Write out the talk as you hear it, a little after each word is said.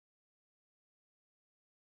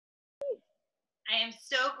I am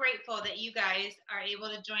so grateful that you guys are able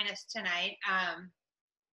to join us tonight.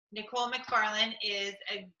 Nicole McFarland is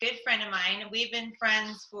a good friend of mine. We've been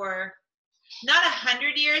friends for not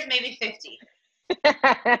 100 years, maybe 50. Maybe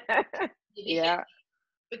Yeah. 50.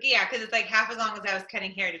 But yeah, because it's like half as long as I was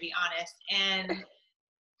cutting hair, to be honest. And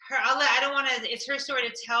I don't want to, it's her story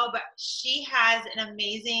to tell, but she has an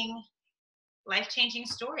amazing life-changing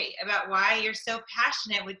story about why you're so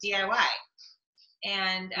passionate with DIY.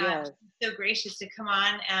 And Yes. so gracious to come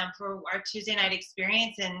on for our Tuesday night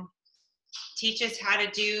experience and teach us how to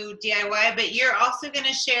do DIY. But you're also going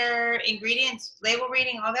to share ingredients, label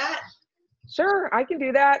reading, all that? Sure, I can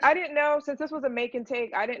do that. I didn't know, since this was a make and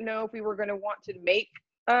take, I didn't know if we were going to want to make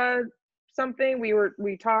something.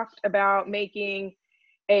 We talked about making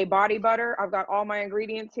a body butter. I've got all my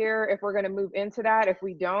ingredients here. If we're going to move into that, if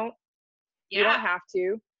we don't, you don't have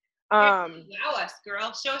to. Wow us,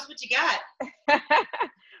 girl. Show us what you got.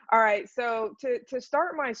 All right. So to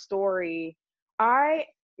start my story, I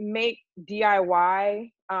make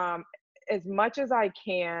DIY as much as I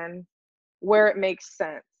can where it makes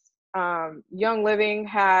sense. Young Living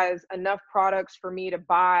has enough products for me to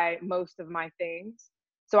buy most of my things.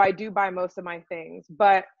 So I do buy most of my things,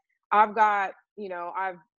 but I've got,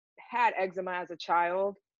 I've had eczema as a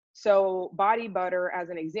child. So body butter, as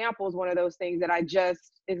an example, is one of those things that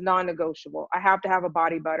is non-negotiable. I have to have a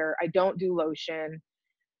body butter. I don't do lotion.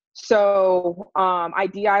 So I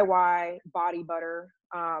DIY body butter.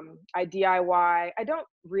 I don't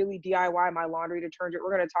really DIY my laundry detergent.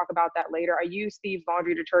 We're going to talk about that later. I use Steve's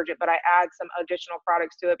laundry detergent, but I add some additional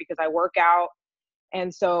products to it because I work out.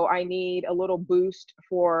 And so I need a little boost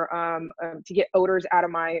for to get odors out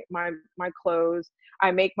of my clothes.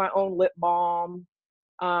 I make my own lip balm.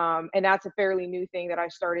 And that's a fairly new thing that I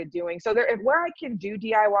started doing. So where I can do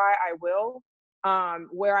DIY, I will.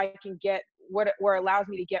 Where I can get where it allows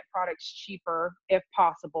me to get products cheaper if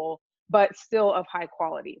possible, but still of high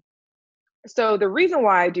quality. So the reason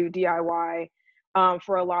why I do DIY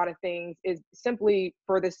for a lot of things is simply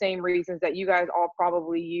for the same reasons that you guys all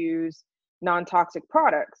probably use non-toxic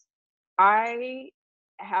products. My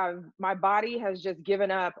body has just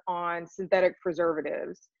given up on synthetic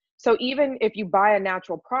preservatives. So even if you buy a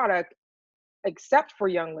natural product, except for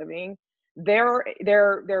Young Living,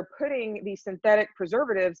 they're putting these synthetic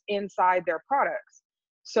preservatives inside their products.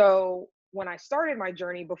 So when I started my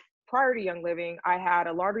journey prior to Young Living, I had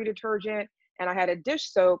a laundry detergent and I had a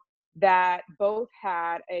dish soap that both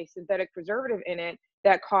had a synthetic preservative in it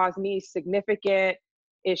that caused me significant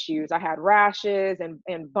issues. I had rashes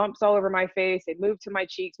and bumps all over my face. It moved to my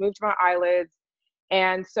cheeks, moved to my eyelids.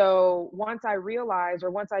 And so once I realized,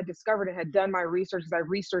 or once I discovered and had done my research, because I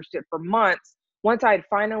researched it for months, once I had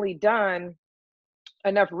finally done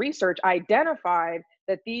enough research, I identified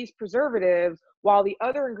that these preservatives, while the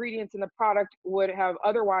other ingredients in the product would have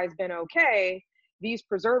otherwise been okay, these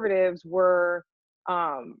preservatives were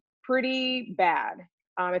pretty bad.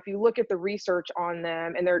 If you look at the research on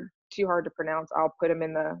them, and they're too hard to pronounce, I'll put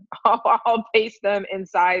them I'll paste them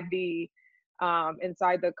inside the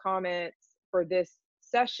comments for this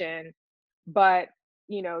session. But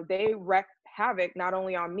they wreak havoc not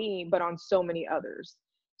only on me but on so many others.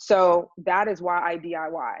 So that is why I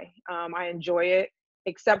DIY. I enjoy it,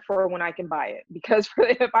 except for when I can buy it, because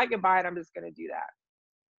if I can buy it, I'm just going to do that.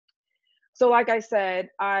 So like I said,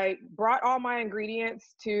 I brought all my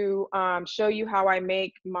ingredients to show you how I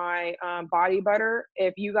make my body butter.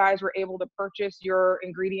 If you guys were able to purchase your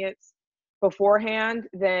ingredients beforehand,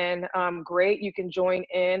 then great, you can join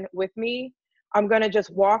in with me. I'm going to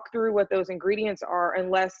just walk through what those ingredients are,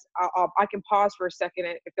 unless I can pause for a second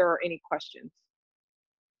if there are any questions.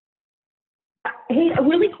 Hey,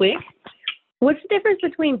 really quick, what's the difference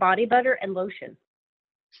between body butter and lotion?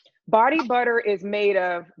 Body butter is made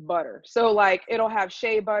of butter. So like it'll have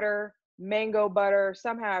shea butter, mango butter,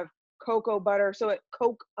 some have cocoa butter. So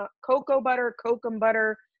cocoa butter, kokum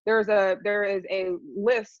butter. There is a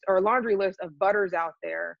list or laundry list of butters out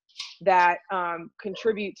there that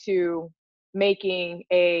contribute to making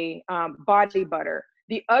a body butter.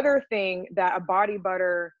 The other thing that a body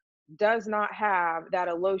butter does not have that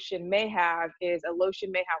a lotion may have is a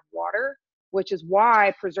lotion may have water, which is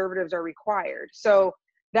why preservatives are required. So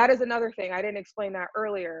that is another thing. I didn't explain that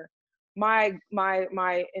earlier. My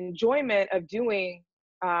enjoyment of doing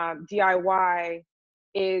DIY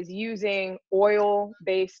is using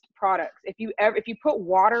oil-based products. If you put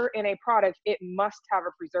water in a product, it must have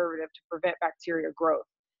a preservative to prevent bacteria growth.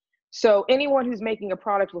 So anyone who's making a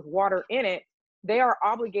product with water in it, they are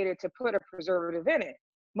obligated to put a preservative in it.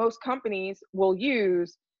 Most companies will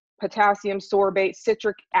use potassium sorbate,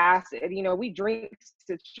 citric acid. You know, we drink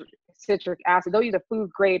citric acid. They'll use a food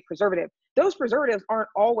grade preservative. Those preservatives aren't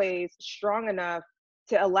always strong enough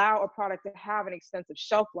to allow a product to have an extensive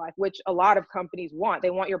shelf life, which a lot of companies want. They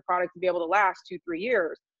want your product to be able to last 2-3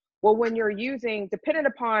 years. Well, when you're using, depending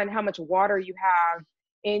upon how much water you have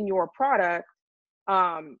in your product,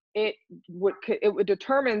 it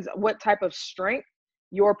determines what type of strength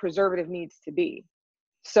your preservative needs to be.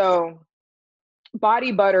 So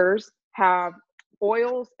body butters have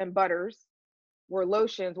oils and butters, where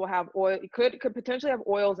lotions will have oil. It could potentially have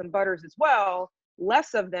oils and butters as well,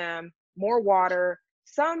 less of them, more water.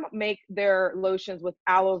 Some make their lotions with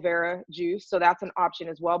aloe vera juice, so that's an option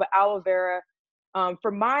as well. But aloe vera,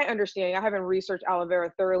 from my understanding, I haven't researched aloe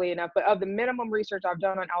vera thoroughly enough, but of the minimum research I've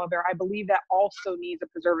done on aloe vera, I believe that also needs a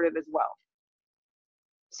preservative as well.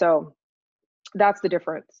 So that's the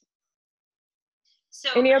difference. So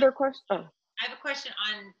any other questions? Oh. I have a question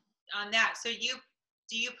on that. So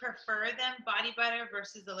do you prefer them body butter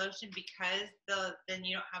versus the lotion because then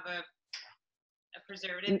you don't have a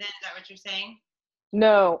preservative then? Is that what you're saying?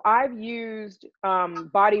 No, I've used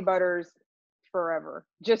body butters forever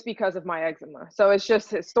just because of my eczema. So it's just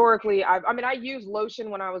historically, I used lotion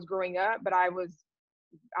when I was growing up, but I was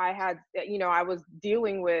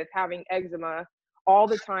dealing with having eczema all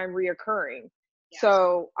the time reoccurring. Yeah.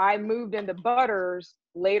 So I moved into butters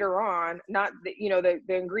later on, not the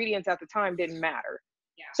ingredients at the time didn't matter.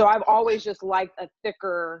 Yeah. So I've always just liked a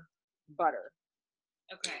thicker butter.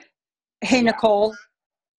 Okay. Hey, Nicole.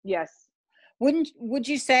 Yes. Would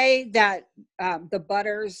you say that the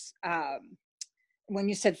butters, when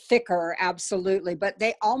you said thicker, absolutely, but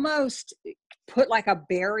they almost put like a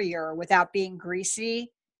barrier without being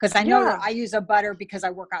greasy? Because I know that I use a butter because I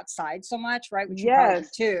work outside so much, right? Which you probably do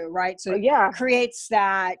too, right? So it creates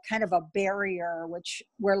that kind of a barrier,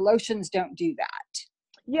 where lotions don't do that.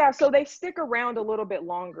 Yeah, so they stick around a little bit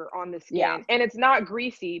longer on the skin, and it's not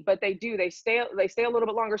greasy, but they stay a little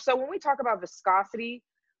bit longer. So when we talk about viscosity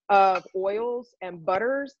of oils and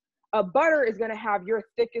butters, a butter is going to have your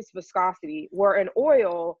thickest viscosity, where an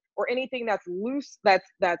oil or anything that's loose, that's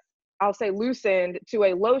I'll say loosened to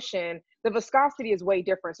a lotion, the viscosity is way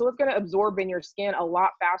different. So it's going to absorb in your skin a lot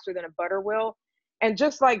faster than a butter will. And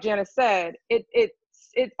just like Janice said,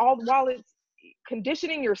 while it's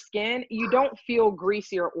conditioning your skin, you don't feel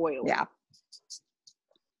greasy or oily. Yeah.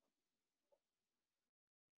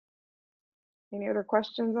 Any other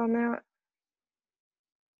questions on that?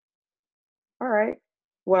 All right.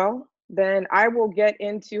 Well, then I will get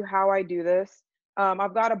into how I do this.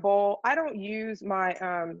 I've got a bowl. I don't use my,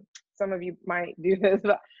 some of you might do this,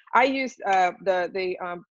 but I use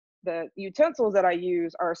the utensils that I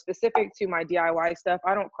use are specific to my DIY stuff.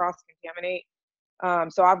 I don't cross-contaminate.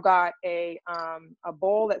 So I've got a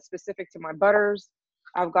bowl that's specific to my butters.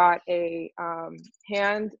 I've got a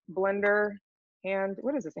hand mixer,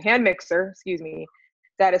 excuse me,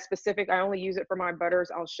 that is specific. I only use it for my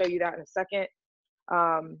butters. I'll show you that in a second.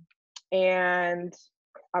 And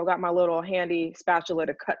I've got my little handy spatula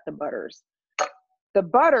to cut the butters. The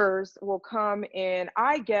butters will come in,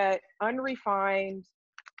 I get unrefined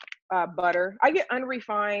butter. I get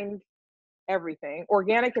unrefined everything,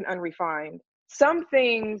 organic and unrefined. Some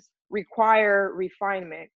things require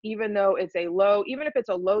refinement, even if it's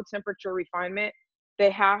a low temperature refinement, they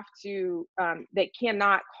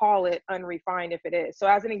cannot call it unrefined if it is. So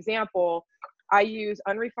as an example, I use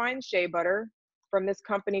unrefined shea butter from this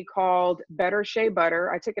company called Better Shea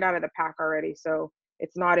Butter. I took it out of the pack already, so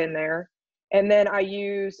it's not in there. And then I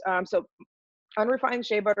use, so unrefined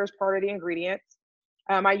shea butter is part of the ingredients.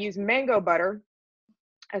 I use mango butter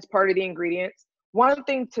as part of the ingredients. One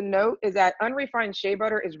thing to note is that unrefined shea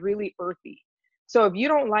butter is really earthy. So if you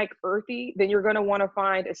don't like earthy, then you're gonna wanna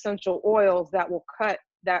find essential oils that will cut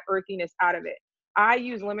that earthiness out of it. I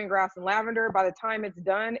use lemongrass and lavender. By the time it's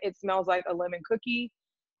done, it smells like a lemon cookie.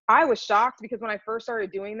 I was shocked because when I first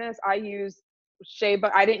started doing this, I used shea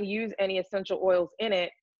butter. I didn't use any essential oils in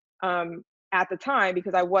it at the time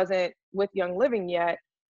because I wasn't with Young Living yet.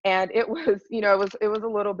 And it was, it was a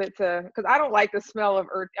little bit because I don't like the smell of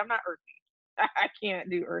earth. I'm not earthy. I can't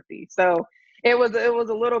do earthy. So it was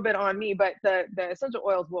a little bit on me, but the essential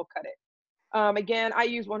oils will cut it. Again, I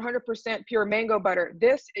use 100% pure mango butter.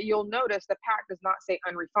 This, you'll notice the pack does not say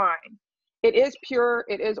unrefined. It is pure,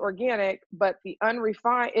 it is organic, but the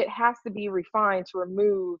unrefined, it has to be refined to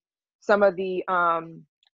remove some of the God,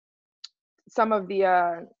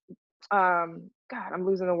 I'm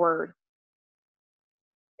losing the word.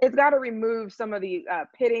 It's got to remove some of the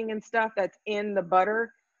pitting and stuff that's in the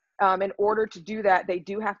butter. In order to do that, they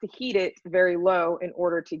do have to heat it very low in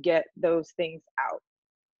order to get those things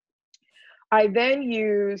I then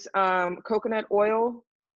use coconut oil.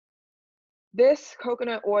 This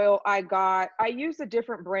coconut oil I used a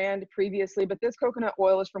different brand previously, but this coconut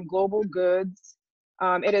oil is from Global Goods.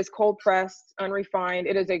 It is cold pressed, unrefined.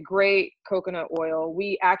 It is a great coconut oil.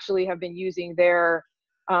 We actually have been using their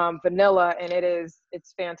vanilla, and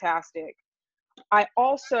it's fantastic.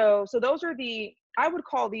 So those are I would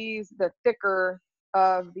call these the thicker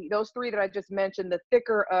of those three that I just mentioned, the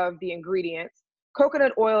thicker of the ingredients.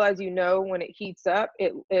 Coconut oil, as you know, when it heats up,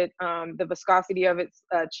 the viscosity of it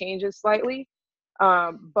changes slightly,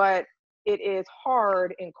 but it is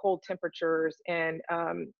hard in cold temperatures and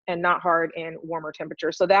not hard in warmer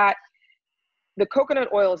temperatures. So that the coconut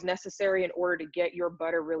oil is necessary in order to get your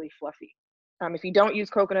butter really fluffy. If you don't use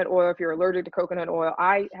coconut oil, if you're allergic to coconut oil,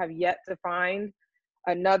 I have yet to find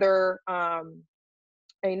another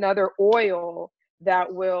oil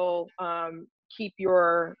that will keep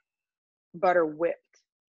your butter whipped,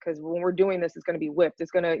 because when we're doing this, it's going to be whipped.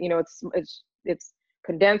 It's going to, it's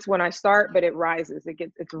condensed when I start, but it rises.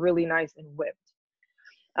 It's really nice and whipped.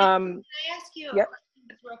 Can I ask you Yep.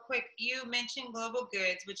 real quick? You mentioned Global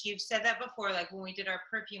Goods, which you've said that before, like when we did our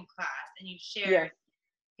perfume class, and you shared,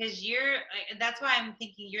 because that's why I'm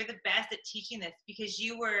thinking you're the best at teaching this, because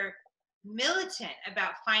you were militant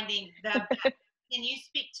about finding the best. Can you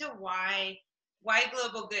speak to why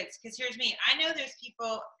Global Goods? Because here's me. I know there's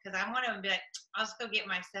people, because I'm one of them, be like, I'll just go get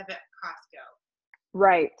my stuff at Costco.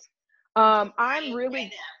 Right. I'm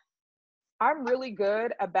really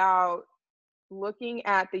good about looking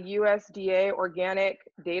at the USDA organic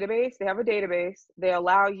database. They have a database. They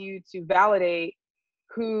allow you to validate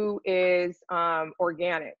who is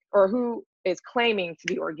organic or who is claiming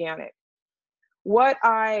to be organic. What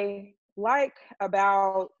I like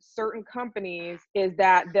about certain companies is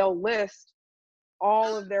that they'll list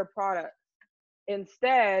all of their products.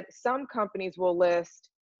 Instead, some companies will list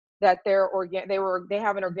that they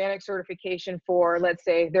have an organic certification for, let's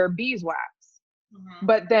say, their beeswax. Mm-hmm.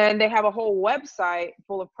 But then they have a whole website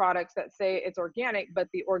full of products that say it's organic, but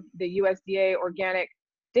the USDA organic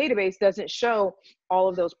database doesn't show all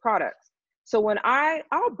of those products. So when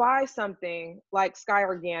I'll buy something like Sky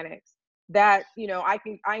Organics that,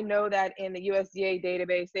 I know that in the USDA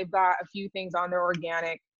database, they've got a few things on their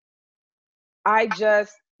organic. I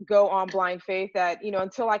just go on blind faith that,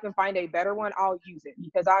 until I can find a better one, I'll use it,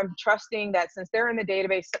 because I'm trusting that since they're in the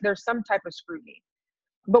database, there's some type of scrutiny.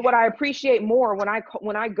 But what I appreciate more when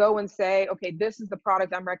I go and say, okay, this is the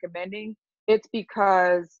product I'm recommending, it's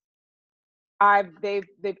because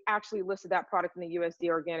they've actually listed that product in the USDA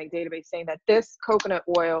organic database, saying that this coconut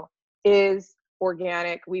oil is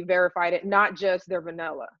organic. We verified it, not just their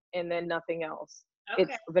vanilla and then nothing else. Okay.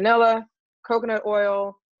 It's vanilla, coconut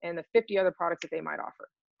oil, and the 50 other products that they might offer.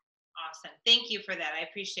 Awesome. Thank you for that. I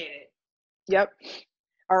appreciate it. Yep.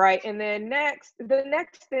 All right. And then the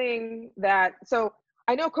next thing so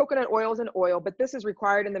I know coconut oil is an oil, but this is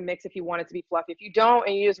required in the mix if you want it to be fluffy. If you don't,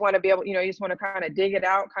 and you just want to be able, you just want to kind of dig it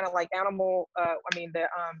out, kind of like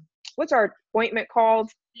what's our ointment called?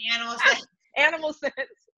 The animal scent. Animal scent.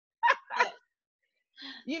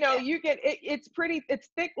 You get it's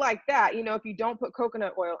thick like that. If you don't put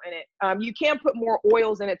coconut oil in it, you can put more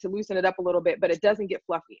oils in it to loosen it up a little bit, but it doesn't get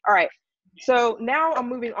fluffy. All right. So now I'm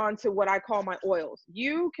moving on to what I call my oils.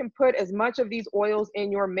 You can put as much of these oils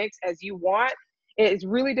in your mix as you want. It is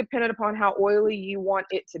really dependent upon how oily you want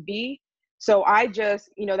it to be. So I just,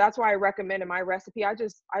 that's why I recommend in my recipe, I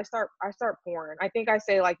start pouring. I think I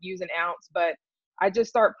say like use an ounce, but I just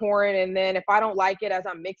start pouring. And then if I don't like it as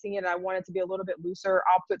I'm mixing it and I want it to be a little bit looser,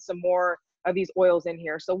 I'll put some more of these oils in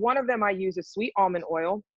here. So one of them I use is sweet almond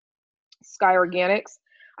oil, Sky Organics.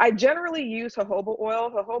 I generally use jojoba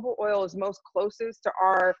oil. Jojoba oil is most closest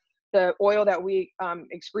to the oil that we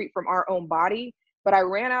excrete from our own body. But I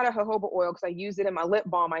ran out of jojoba oil because I used it in my lip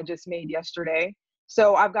balm I just made yesterday.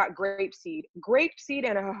 So I've got grapeseed. Grapeseed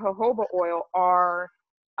and jojoba oil are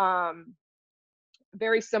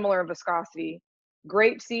very similar in viscosity.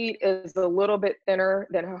 Grapeseed is a little bit thinner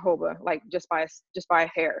than jojoba, like just by a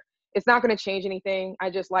hair. It's not going to change anything.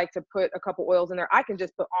 I just like to put a couple oils in there. I can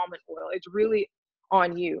just put almond oil. It's really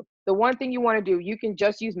on you. The one thing you want to do, you can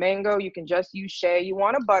just use mango. You can just use shea. You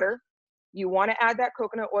want to butter. You want to add that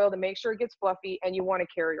coconut oil to make sure it gets fluffy, and you want to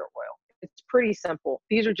carrier oil. It's pretty simple.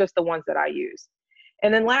 These are just the ones that I use.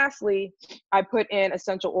 And then lastly, I put in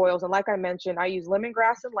essential oils. And like I mentioned, I use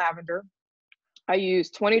lemongrass and lavender. I use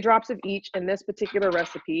 20 drops of each in this particular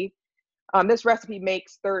recipe. This recipe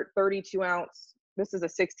makes 32 ounce. This is a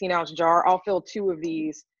 16-ounce jar. I'll fill 2 of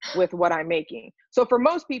these with what I'm making. So for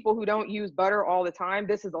most people who don't use butter all the time,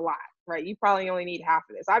 this is a lot, right? You probably only need half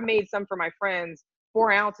of this. I've made some for my friends.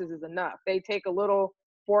 4 ounces is enough. They take a little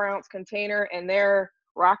 4-ounce container and they're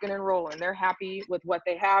rocking and rolling. They're happy with what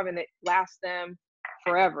they have and it lasts them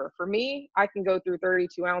forever. For me, I can go through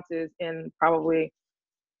 32 ounces in probably,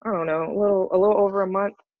 I don't know, a little over a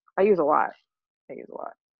month. I use a lot.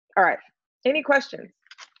 All right. Any questions?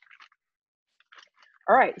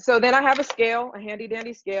 All right. So then I have a scale, a handy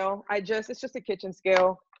dandy scale. It's just a kitchen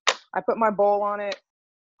scale. I put my bowl on it,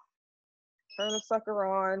 turn the sucker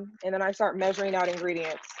on, and then I start measuring out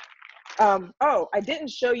ingredients. Oh, I didn't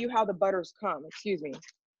show you how the butters come. Excuse me.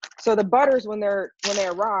 So the butters, when they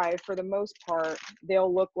arrive, for the most part,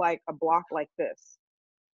 they'll look like a block like this.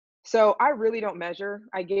 So I really don't measure.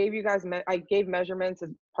 I gave measurements as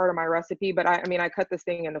part of my recipe, but I mean, I cut this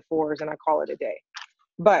thing into 4s and I call it a day.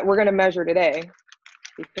 But we're gonna measure today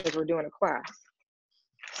because we're doing a class.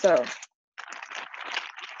 So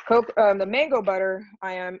the mango butter,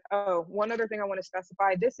 one other thing I want to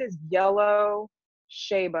specify, this is yellow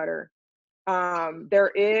shea butter.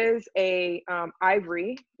 There is a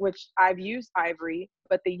ivory, which I've used ivory,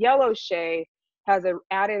 but the yellow shea has an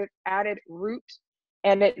added root,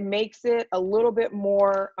 and it makes it a little bit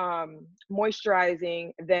more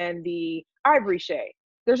moisturizing than the ivory shea.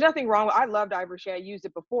 There's nothing wrong with, I loved ivory shea. I used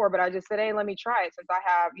it before, but I just said, hey, let me try it since I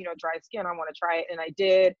have, dry skin. I want to try it, and I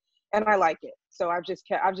did, and I like it. So I've just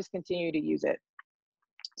continued to use it.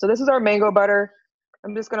 So this is our mango butter.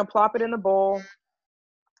 I'm just going to plop it in the bowl.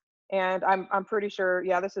 And I'm pretty sure,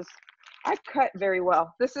 yeah, I cut very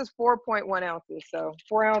well. This is 4.1 ounces. So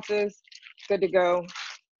 4 ounces, good to go.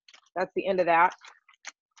 That's the end of that.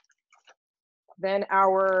 Then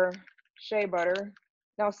our shea butter.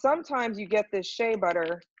 Now, sometimes you get this shea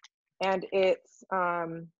butter and it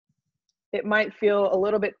might feel a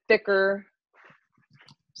little bit thicker.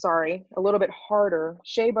 Sorry, a little bit harder.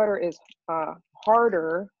 Shea butter is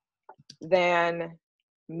harder than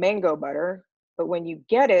mango butter. But when you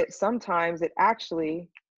get it, sometimes it actually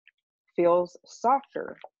feels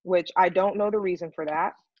softer, which I don't know the reason for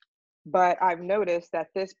that. But I've noticed that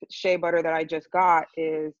this shea butter that I just got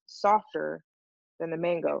is softer than the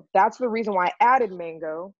mango. That's the reason why I added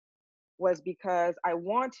mango, was because I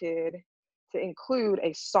wanted to include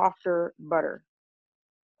a softer butter.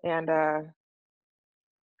 And I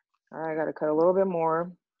got to cut a little bit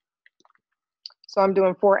more. So I'm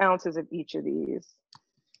doing 4 ounces of each of these.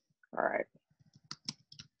 All right.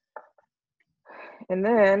 And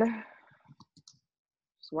then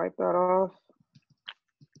just wipe that off.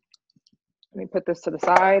 Let me put this to the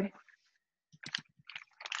side.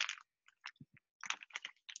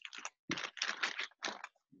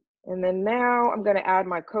 And then now I'm going to add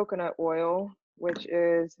my coconut oil, which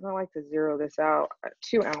is, I like to zero this out, at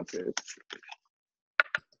 2 ounces.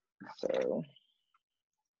 So,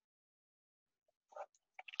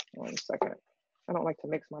 1 second. I don't like to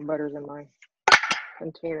mix my butters in my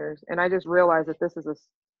containers. And I just realized that this is a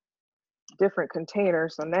different container.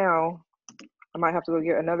 So now I might have to go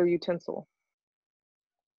get another utensil.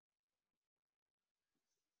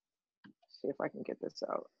 See if I can get this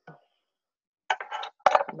out.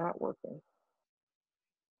 Not working.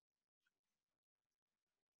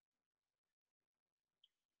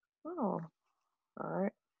 Oh, all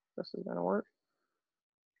right. This is gonna work.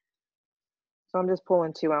 So I'm just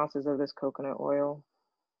pulling 2 ounces of this coconut oil.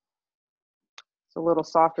 It's a little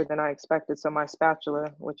softer than I expected. So my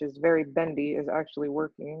spatula, which is very bendy, is actually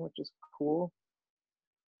working, which is cool.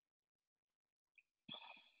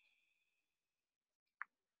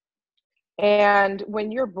 And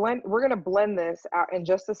when you're we're gonna blend this out in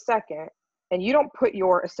just a second. And you don't put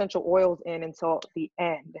your essential oils in until the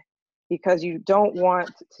end, because you don't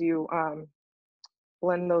want to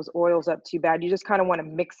blend those oils up too bad. You just kind of want to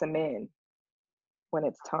mix them in when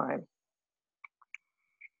it's time.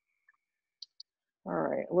 All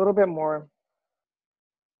right, a little bit more.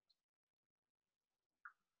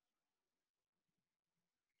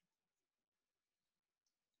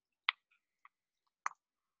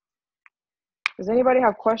 Does anybody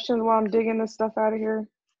have questions while I'm digging this stuff out of here?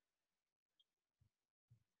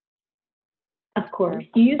 Of course.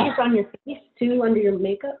 Do you use this on your face too, under your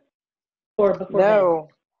makeup, or before No,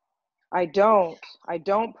 bed? I don't. I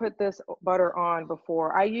don't put this butter on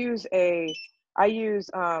before. I use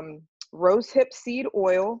rosehip seed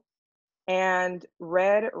oil and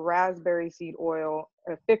red raspberry seed oil,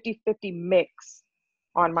 a 50-50 mix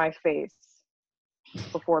on my face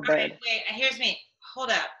before bed. Right, wait, here's me. Hold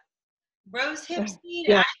up. Rosehip seed?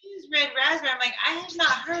 Yeah. I use red raspberry. I'm like, I have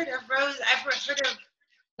not heard of rose. I've heard of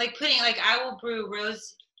like putting, like, I will brew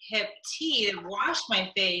rosehip tea to wash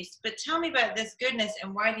my face. But tell me about this goodness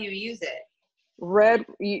and why do you use it? The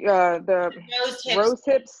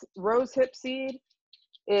rosehip seed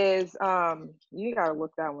is you gotta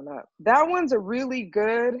look that one up. That one's a really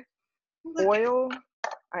good oil.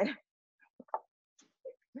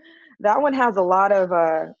 That one has a lot of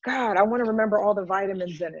God, I want to remember all the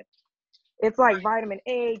vitamins in it. It's like vitamin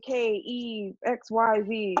A, K, E, X, Y,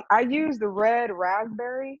 Z. I use the red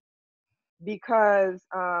raspberry because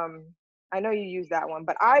I know you use that one,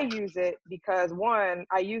 but I use it because one,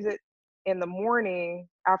 I use it in the morning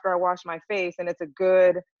after I wash my face, and it's a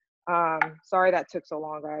good sorry that took so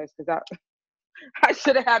long, guys, because that I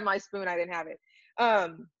should have had my spoon. I didn't have it.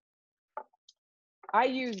 I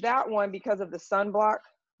use that one because of the sunblock.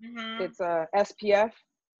 It's a SPF.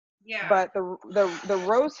 Yeah. But the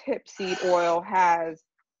rose hip seed oil has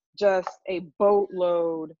just a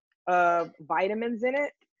boatload of vitamins in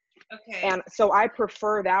it. Okay. And so I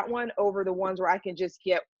prefer that one over the ones where I can just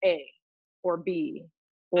get A or B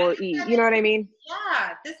or E. You know what I mean?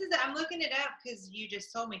 Yeah. I'm looking it up because you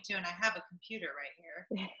just told me to, and I have a computer right here.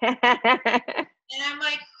 And I'm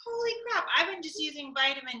like, holy crap, I've been just using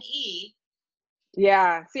vitamin E.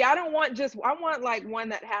 Yeah. See, I want like one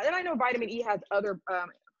that has, and I know vitamin E has other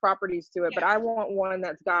properties to it, but I want one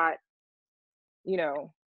that's got, you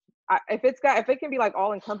know, if it can be like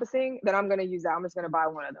all encompassing, then I'm going to use that. I'm just going to buy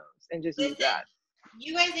one of those and just use that.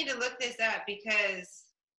 You guys need to look this up because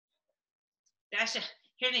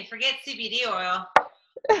hear me, forget CBD oil.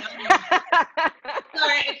 Sorry,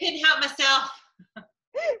 I couldn't help myself.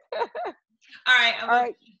 All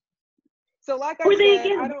right. So like I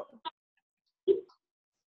said, I don't.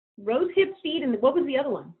 Rose hip seed, and what was the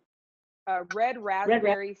other one? Red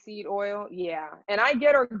raspberry seed oil. Yeah, and I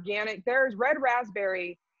get organic. There's red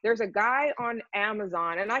raspberry. There's a guy on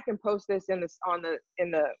Amazon, and I can post this in the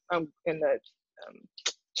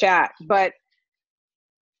chat. But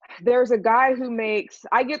there's a guy who makes.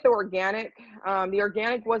 I get the organic. The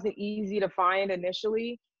organic wasn't easy to find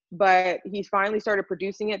initially, but he finally started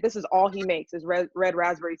producing it. This is all he makes is red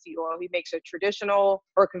raspberry seed oil. He makes a traditional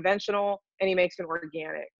or conventional, and he makes an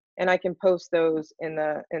organic. And I can post those in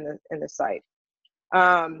the site.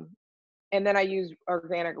 And then I use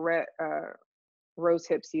organic rose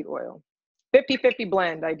hip seed oil. 50-50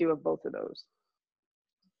 blend I do of both of those.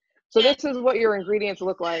 So this is what your ingredients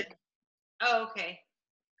look like. Oh, okay.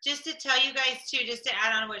 Just to tell you guys too, just to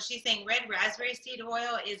add on what she's saying, red raspberry seed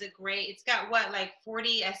oil is it's got what, like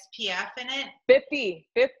 40 SPF in it? 50.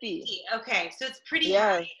 Okay, so it's pretty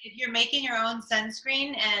high. If you're making your own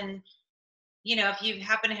sunscreen, and you know, if you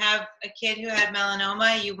happen to have a kid who had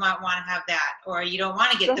melanoma, you might want to have that, or you don't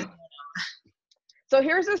want to get the melanoma. So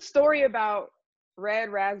here's a story about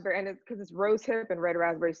red raspberry, and it's because it's rose hip and red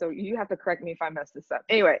raspberry, so you have to correct me if I mess this up.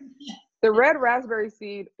 Anyway, the red raspberry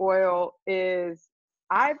seed oil is,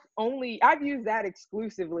 I've used that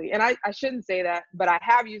exclusively, and I shouldn't say that, but I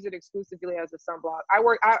have used it exclusively as a sunblock.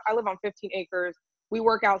 I live on 15 acres. We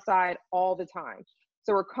work outside all the time.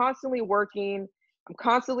 So we're constantly working. I'm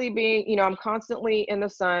constantly I'm constantly in the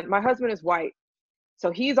sun. My husband is white.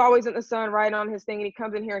 So he's always in the sun, right on his thing. And he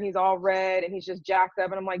comes in here and he's all red and he's just jacked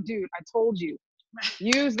up. And I'm like, dude, I told you,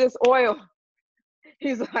 use this oil.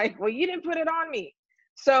 He's like, well, you didn't put it on me.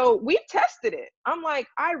 So we tested it. I'm like,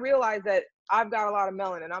 I realize that I've got a lot of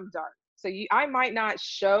melanin. I'm dark. So I might not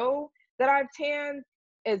show that I've tanned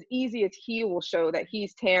as easy as he will show that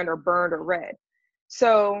he's tanned or burned or red.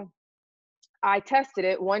 So I tested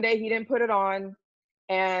it. One day he didn't put it on.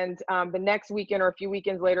 And the next weekend or a few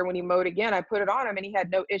weekends later when he mowed again, I put it on him and he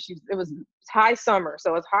had no issues. It was high summer.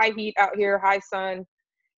 So it's high heat out here, high sun.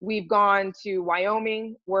 We've gone to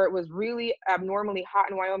Wyoming where it was really abnormally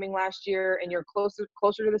hot in Wyoming last year. And you're closer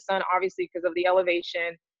to the sun, obviously, because of the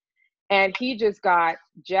elevation. And he just got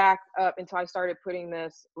jacked up until I started putting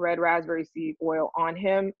this red raspberry seed oil on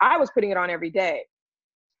him. I was putting it on every day.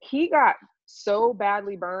 He got so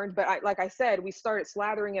badly burned, but like I said, we started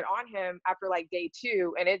slathering it on him after like day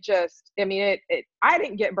 2, and it just, I mean, I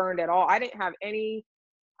didn't get burned at all. I didn't have any.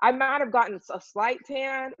 I might have gotten a slight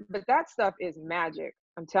tan, but that stuff is magic.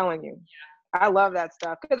 I'm telling you. I love that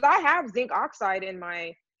stuff because I have zinc oxide in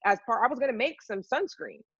I was going to make some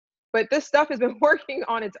sunscreen, but this stuff has been working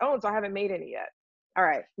on its own, so I haven't made any yet. All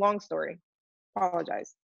right, long story.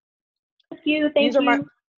 Apologize. Thank you.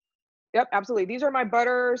 Yep, absolutely. These are my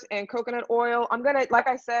butters and coconut oil. I'm going to, like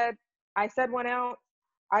I said one out.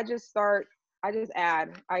 I just add.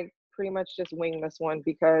 I pretty much just wing this one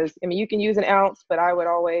because, I mean, you can use an ounce, but I would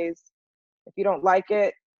always, if you don't like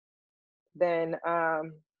it, then it's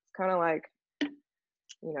kind of like,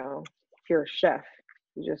 you know, if you're a chef,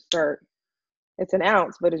 you just start, it's an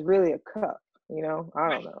ounce, but it's really a cup, you know? I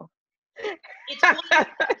don't know.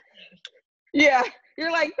 Yeah,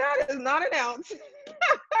 you're like, that is not an ounce.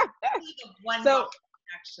 One so,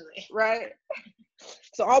 actually. Right.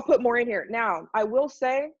 So I'll put more in here. Now, I will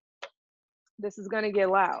say this is going to get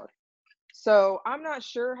loud. So I'm not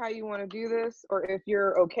sure how you want to do this or if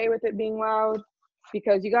you're okay with it being loud,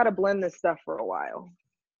 because you got to blend this stuff for a while.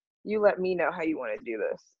 You let me know how you want to do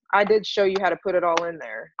this. I did show you how to put it all in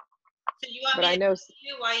there. So you want me to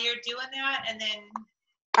do while you're doing that, and then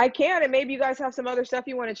I can, and maybe you guys have some other stuff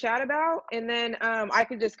you want to chat about, and then I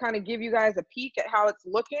could just kind of give you guys a peek at how it's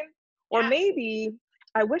looking. Or maybe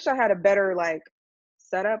I wish I had a better like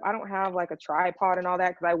setup. I don't have like a tripod and all that,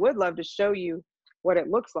 because I would love to show you what it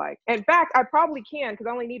looks like. In fact, I probably can, because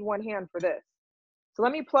I only need one hand for this. So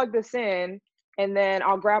let me plug this in, and then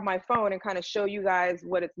I'll grab my phone and kind of show you guys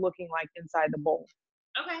what it's looking like inside the bowl.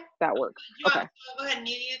 Okay. That works. Okay. I'll go ahead and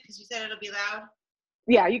mute you because you said it'll be loud.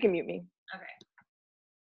 Yeah, you can mute me. Okay.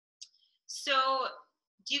 So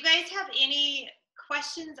do you guys have any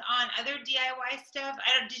questions on other DIY stuff?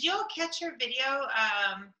 Did you all catch her video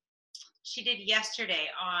she did yesterday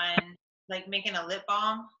on like making a lip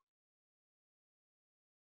balm?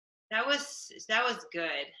 That was good.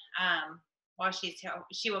 While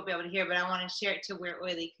she won't be able to hear, but I want to share it to We're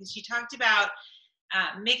Oily, because she talked about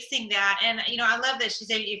mixing that, and I love that she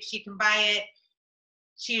said if she can buy it,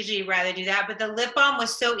 she usually rather do that. But the lip balm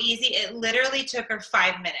was so easy; it literally took her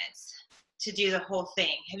 5 minutes to do the whole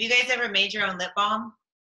thing. Have you guys ever made your own lip balm?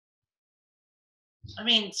 I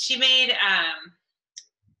mean, she made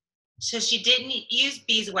so she didn't use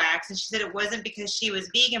beeswax, and she said it wasn't because she was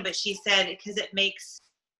vegan, but she said because it makes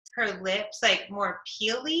her lips like more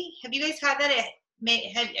peely. Have you guys had that?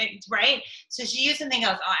 Right? So she used something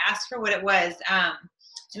else. I'll ask her what it was. And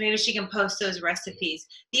maybe she can post those recipes.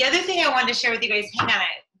 The other thing I wanted to share with you guys, hang on, I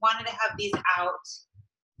wanted to have these out.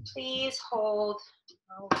 Please hold.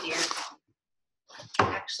 Oh dear.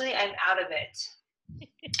 Actually, I'm out of it.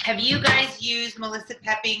 Have you guys used Melissa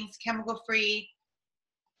Pepping's chemical-free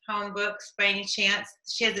home books by any chance?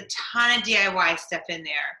 She has a ton of DIY stuff in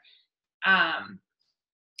there.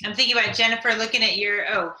 I'm thinking about Jennifer looking at your,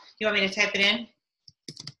 you want me to type it in?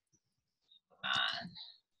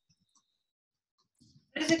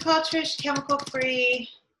 What is it called, Trish? Chemical-free?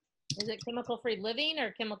 Is it chemical-free living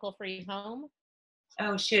or chemical-free home?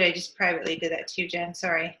 Oh, shoot, I just privately did that too, Jen,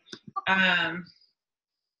 sorry.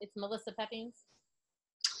 It's Melissa Peppings.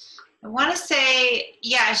 I want to say,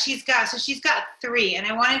 yeah, she's got 3, and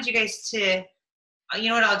I wanted you guys to, you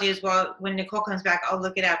know what I'll do is, when Nicole comes back, I'll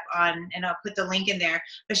look it up and I'll put the link in there.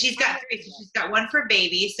 But she's got 3. So she's got one for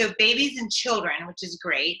babies, so babies and children, which is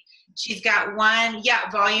great. She's got one,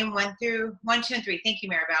 volume 1, 2, and 3. Thank you,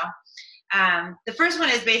 Maribel. The first one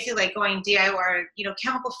is basically like going DIY,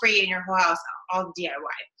 chemical free in your whole house, all DIY.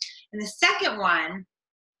 And the second one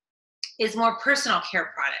is more personal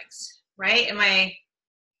care products, right? Am I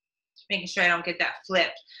making sure I don't get that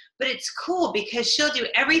flipped? But it's cool because she'll do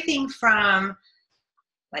everything from,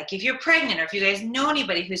 like, if you're pregnant, or if you guys know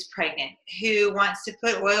anybody who's pregnant who wants to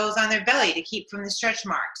put oils on their belly to keep from the stretch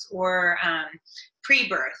marks, or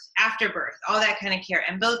pre-birth, after-birth, all that kind of care,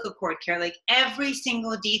 umbilical cord care, like every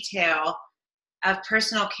single detail of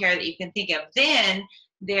personal care that you can think of. Then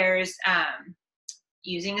there's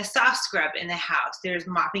using a soft scrub in the house. There's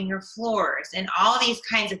mopping your floors and all these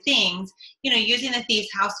kinds of things. Using the Thieves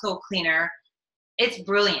household cleaner, it's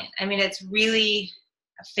brilliant. I mean, it's really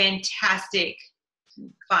a fantastic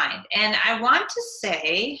find. And I want to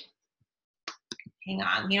say, hang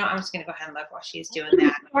on, I'm just going to go ahead and look while she's doing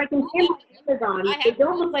that. I can see on Amazon. They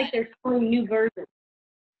don't look like they're selling new versions.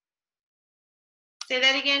 Say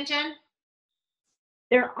that again, Jen?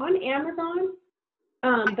 They're on Amazon,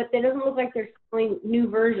 but it doesn't look like they're selling new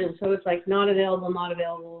versions. So it's like not available, not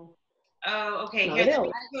available. Oh, okay. Not Here, let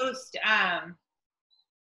available. me post. I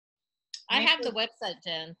have the website,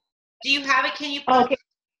 Jen. Do you have it? Can you post? Okay.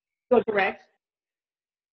 Go direct.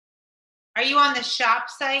 Are you on the shop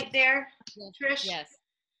site there, Trish? Yes.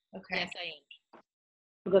 Okay. Yes, I am.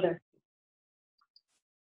 I'll go there.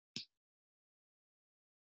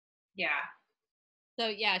 Yeah. So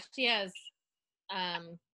yeah, she has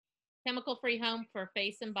chemical-free home for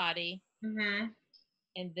face and body, Mm-hmm.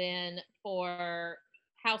 and then for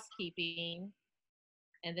housekeeping,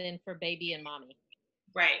 and then for baby and mommy.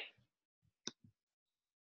 Right.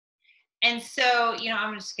 And so, I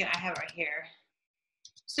have it right here.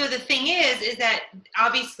 So the thing is that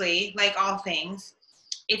obviously, like all things,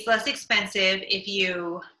 it's less expensive if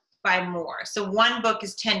you buy more. So one book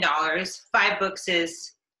is $10, 5 books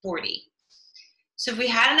is $40. So if we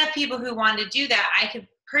had enough people who wanted to do that, I could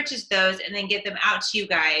purchase those and then get them out to you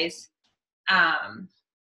guys.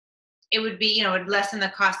 It would be, it would lessen the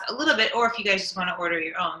cost a little bit, or if you guys just want to order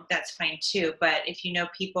your own, that's fine too. But if you know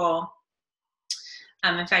people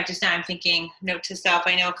In fact, just now I'm thinking, note to self,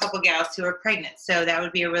 I know a couple gals who are pregnant, so that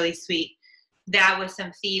would be a really sweet, that with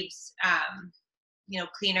some Thieves,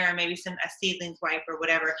 cleaner, or maybe a seedlings wipe or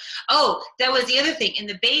whatever. Oh, that was the other thing. In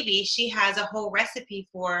the baby, she has a whole recipe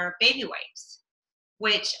for baby wipes,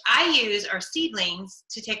 which I use are seedlings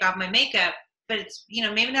to take off my makeup, but it's,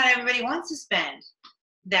 maybe not everybody wants to spend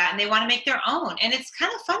that, and they want to make their own. And it's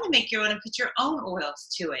kind of fun to make your own and put your own oils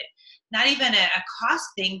to it. Not even a cost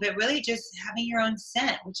thing, but really just having your own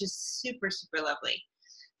scent, which is super, super lovely.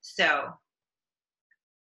 So,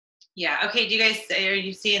 yeah. Okay, are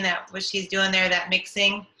you seeing that, what she's doing there, that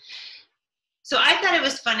mixing? So I thought it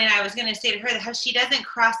was fun, and I was going to say to her that how she doesn't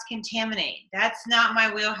cross-contaminate. That's not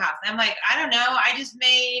my wheelhouse. I'm like, I don't know. I just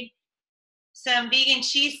made some vegan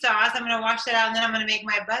cheese sauce. I'm going to wash that out, and then I'm going to make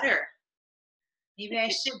my butter. Maybe I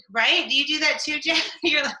should, right? Do you do that too, Jen?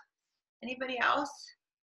 You're like, anybody else?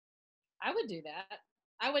 I would do that.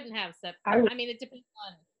 I wouldn't have separate. I mean, it depends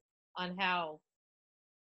on how.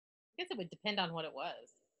 I guess it would depend on what it was.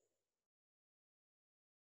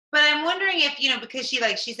 But I'm wondering if, because she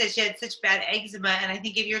said she had such bad eczema, and I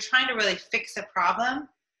think if you're trying to really fix a problem,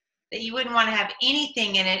 that you wouldn't want to have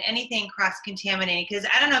anything in it, anything cross-contaminated. Because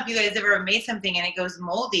I don't know if you guys ever made something and it goes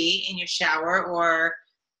moldy in your shower or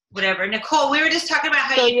whatever. Nicole, we were just talking about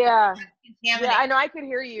how yeah, I know, I could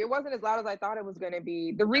hear you. It wasn't as loud as I thought it was going to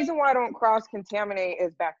be. The reason why I don't cross-contaminate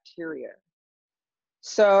is bacteria.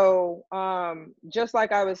 So just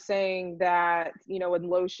like I was saying that, with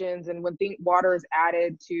lotions and when water is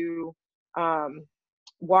added to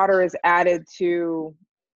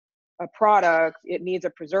a product, it needs a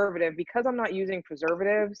preservative. Because I'm not using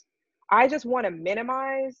preservatives, I just want to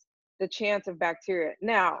minimize the chance of bacteria.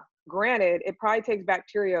 Now, granted, it probably takes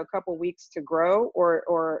bacteria a couple weeks to grow,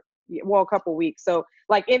 or a couple weeks. So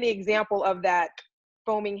like in the example of that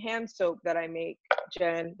foaming hand soap that I make,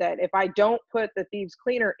 Jen, that if I don't put the Thieves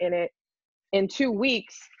cleaner in it, in 2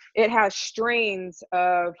 weeks, it has strains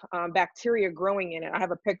of bacteria growing in it. I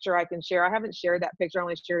have a picture I can share. I haven't shared that picture. I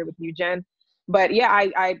only shared it with you, Jen. But yeah,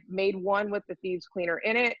 I made one with the Thieves cleaner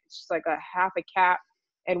in it. It's just like a half a cap,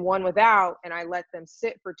 and one without. And I let them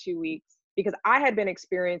sit for 2 weeks, because I had been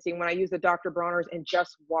experiencing, when I used the Dr. Bronner's in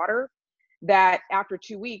just water, that after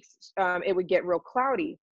 2 weeks, it would get real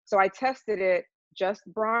cloudy. So I tested it, just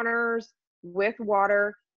Bronner's with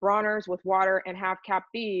water, Bronner's with water, and half cap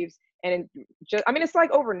Thieves. And it's like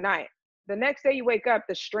overnight. The next day you wake up,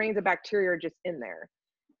 the strains of bacteria are just in there.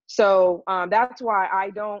 So that's why I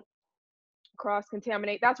don't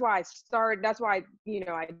cross-contaminate. That's why I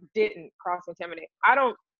didn't cross-contaminate. I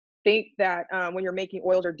don't think that when you're making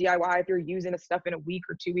oils or DIY, if you're using the stuff in a week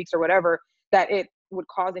or 2 weeks or whatever, that it would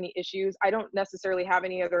cause any issues. I don't necessarily have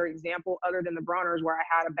any other example other than the Bronner's where I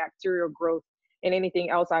had a bacterial growth in anything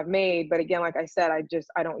else I've made. But again, like I said,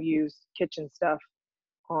 I don't use kitchen stuff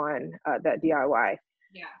on that DIY.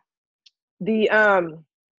 Yeah. The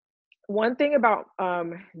one thing about I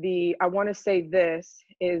want to say this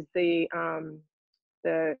is the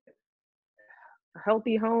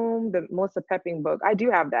Healthy Home, the Melissa Pepping book. I do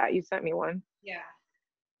have that. You sent me one. Yeah.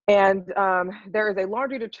 And there is a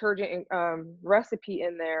laundry detergent recipe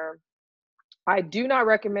in there. I do not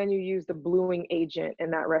recommend you use the bluing agent in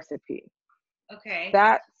that recipe. Okay.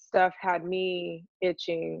 That stuff had me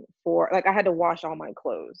itching for, like, I had to wash all my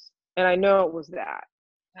clothes, and I know it was that.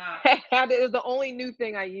 It was the only new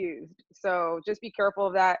thing I used. So just be careful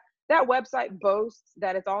of that. That website boasts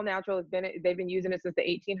that it's all natural. They've been using it since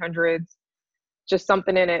the 1800s. Just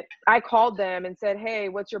something in it. I called them and said, "Hey,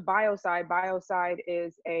 what's your biocide?" Biocide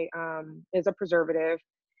is a preservative.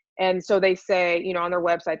 And so they say, on their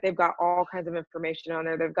website, they've got all kinds of information on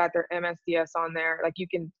there. They've got their MSDS on there. Like, you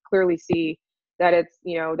can clearly see that it's,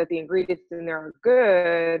 that the ingredients in there are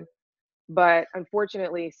good. But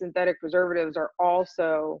unfortunately, synthetic preservatives are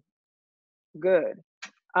also good.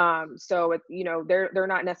 So it's, they're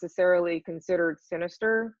not necessarily considered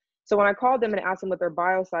sinister. So when I called them and asked them what their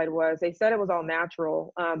biocide was, they said it was all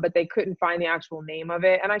natural, but they couldn't find the actual name of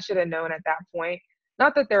it. And I should have known at that point.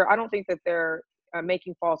 Not that I don't think that they're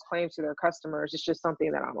making false claims to their customers. It's just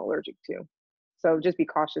something that I'm allergic to. So just be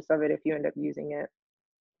cautious of it if you end up using it.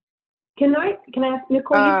 Can I ask,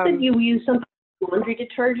 Nicole, you said you use some laundry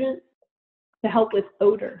detergent to help with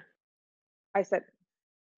odor. I said,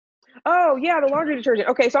 oh yeah, the laundry detergent.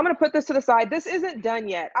 Okay, so I'm gonna put this to the side. This isn't done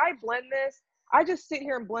yet. I blend this. I just sit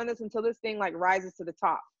here and blend this until this thing like rises to the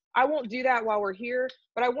top. I won't do that while we're here,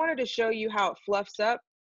 but I wanted to show you how it fluffs up.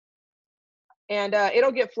 And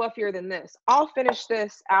it'll get fluffier than this. I'll finish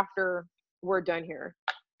this after we're done here.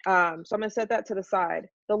 So I'm gonna set that to the side.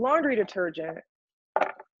 The laundry detergent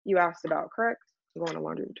you asked about, correct? I'm going to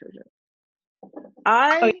laundry detergent.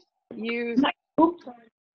 I use Oops.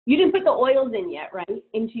 You didn't put the oils in yet, right?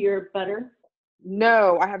 Into your butter?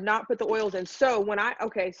 No, I have not put the oils in. So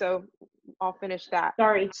so I'll finish that.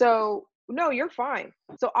 Sorry. So no, you're fine.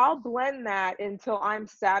 So I'll blend that until I'm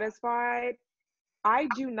satisfied. I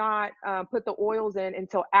do not put the oils in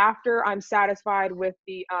until after I'm satisfied with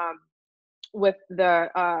the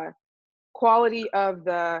quality of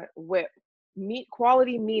the whip. Meat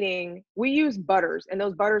quality meaning we use butters, and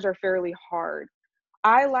those butters are fairly hard.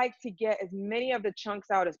 I like to get as many of the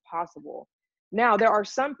chunks out as possible. Now, there are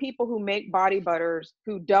some people who make body butters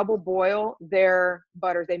who double boil their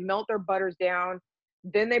butters. They melt their butters down,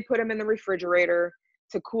 then they put them in the refrigerator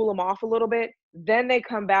to cool them off a little bit. Then they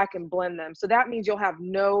come back and blend them. So that means you'll have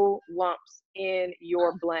no lumps in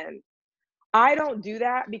your blend. I don't do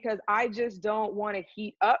that because I just don't want to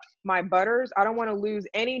heat up my butters. I don't want to lose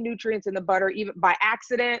any nutrients in the butter, even by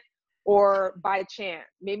accident or by chance.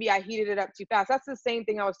 Maybe I heated it up too fast. That's the same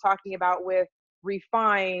thing I was talking about with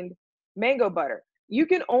refined mango butter. You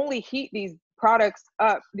can only heat these products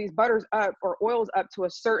up, these butters up or oils up to a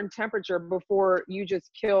certain temperature before you just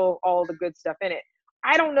kill all the good stuff in it.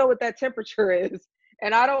 I don't know what that temperature is.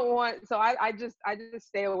 And I don't want, so I just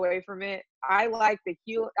stay away from it. I like the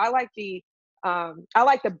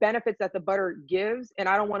benefits that the butter gives, and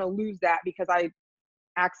I don't want to lose that because I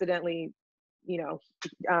accidentally,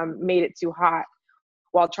 made it too hot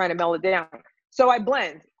while trying to melt it down. So I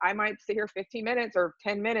blend. I might sit here 15 minutes or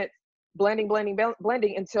 10 minutes blending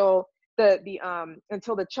until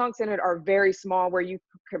until the chunks in it are very small where you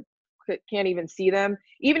can't even see them.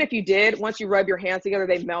 Even if you did, once you rub your hands together,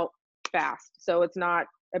 they melt fast. So it's not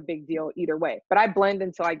a big deal either way. But I blend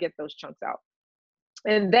until I get those chunks out.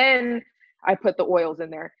 And then I put the oils in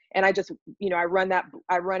there, and I just, I run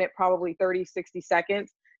it probably 30, 60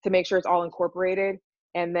 seconds to make sure it's all incorporated.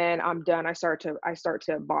 And then I'm done. I start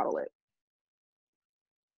to bottle it.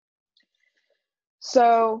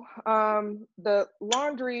 So the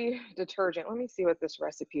laundry detergent, let me see what this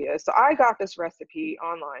recipe is. So I got this recipe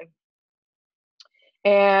online,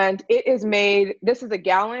 and it is made, this is a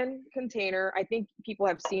gallon container. I think people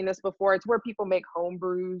have seen this before. It's where people make home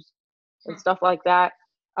brews and stuff like that.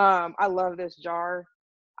 I love this jar.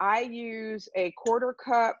 I use a 1/4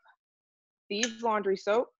 cup Thieves laundry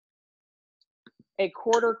soap, a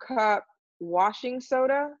 1/4 cup washing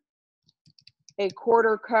soda, a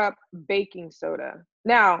 1/4 cup baking soda.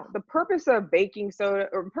 Now, the purpose of baking soda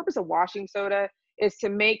or the purpose of washing soda is to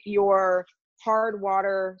make your hard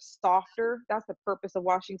water softer. That's the purpose of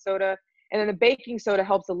washing soda. And then the baking soda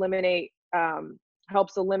helps eliminate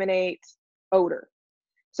odor.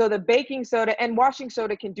 So the baking soda and washing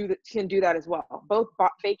soda can do that as well. Both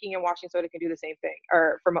baking and washing soda can do the same thing,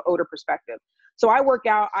 or from an odor perspective. So I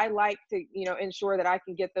like to, ensure that I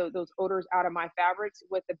can get those odors out of my fabrics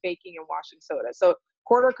with the baking and washing soda. So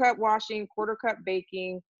 1/4 cup washing, 1/4 cup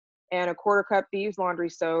baking, and a 1/4 cup Thieves laundry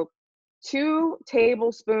soap, 2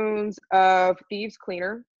 tablespoons of Thieves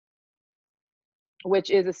cleaner, which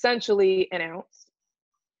is essentially an ounce.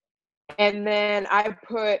 And then I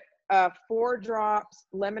put 4 drops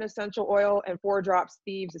lemon essential oil and 4 drops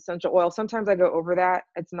Thieves essential oil. Sometimes I go over that.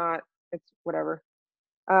 It's whatever.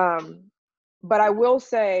 But I will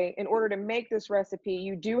say, in order to make this recipe,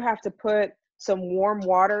 you do have to put some warm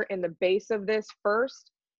water in the base of this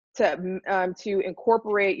first to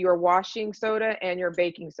incorporate your washing soda and your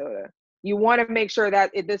baking soda. You want to make sure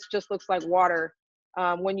that this just looks like water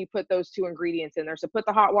when you put those 2 ingredients in there. So put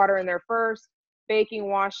the hot water in there first, baking,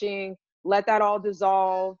 washing, let that all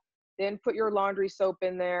dissolve. Then put your laundry soap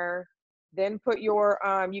in there. Then put your,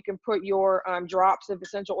 you can put your drops of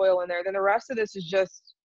essential oil in there. Then the rest of this is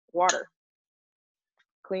just water,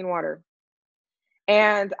 clean water.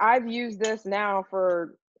 And I've used this now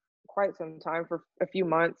for quite some time, for a few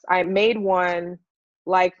months. I made one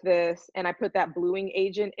like this, and I put that bluing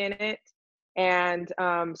agent in it. And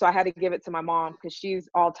so I had to give it to my mom because she's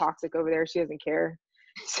all toxic over there. She doesn't care.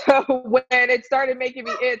 So when it started making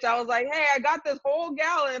me itch, I was like, hey, I got this whole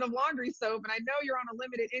gallon of laundry soap, and I know you're on a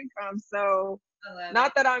limited income. So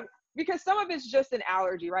not that because some of it's just an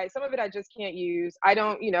allergy, right? Some of it I just can't use. I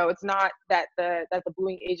don't, it's not that the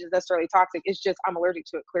bluing agent is necessarily toxic. It's just I'm allergic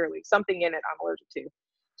to it, clearly. Something in it I'm allergic to.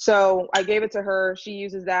 So I gave it to her. She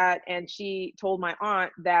uses that, and she told my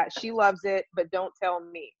aunt that she loves it, but don't tell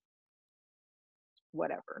me.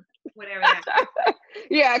 Whatever.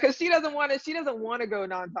 Yeah, because she doesn't want to go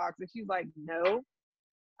non-toxic. She's like, no,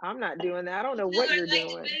 I'm not doing that. I don't know what you're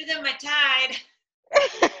doing. Better than my Tide.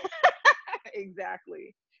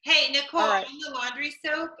 Exactly. Hey, Nicole, on the laundry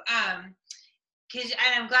soap, because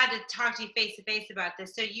I'm glad to talk to you face to face about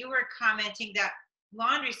this. So you were commenting that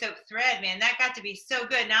laundry soap thread, man, that got to be so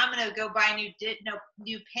good. Now I'm gonna go buy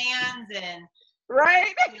new pans and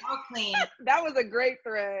Right? All clean. That was a great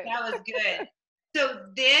thread. That was good. So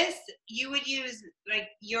this, you would use like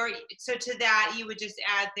so to that you would just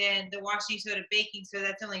add then the washing soda, baking soda.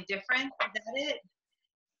 That's the only difference. Is that it?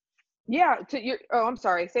 Yeah. I'm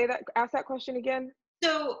sorry. Ask that question again.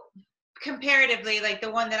 So comparatively, like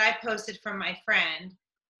the one that I posted from my friend,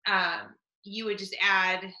 you would just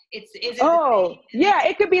add, is it yeah,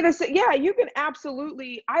 it could be the same. Yeah, you can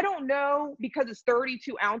absolutely. I don't know, because it's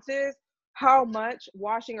 32 ounces, how much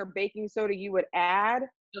washing or baking soda you would add.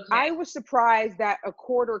 Okay. I was surprised that a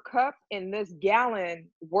quarter cup in this gallon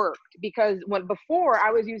worked, because before I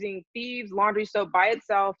was using Thieves laundry soap by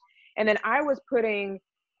itself, and then I was putting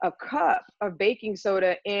a cup of baking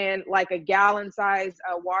soda in like a gallon size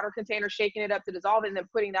water container, shaking it up to dissolve it, and then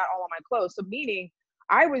putting that all on my clothes. So meaning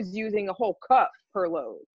I was using a whole cup per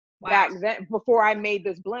load. Wow. Back then, before I made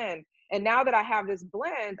this blend. And now that I have this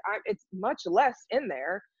blend, it's much less in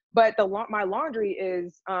there. But my laundry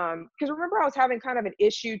is, because remember I was having kind of an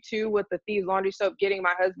issue too with the Thieves laundry soap, getting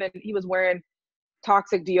my husband, he was wearing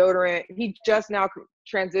toxic deodorant. He just now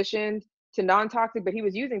transitioned to non-toxic, but he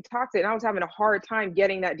was using toxic, and I was having a hard time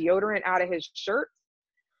getting that deodorant out of his shirts.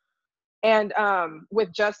 And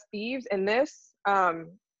with just Thieves, and this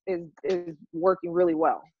is working really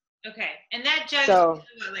well. Okay. And that jug is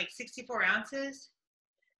what, like 64 ounces?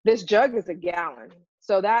 This jug is a gallon.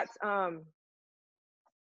 So that's I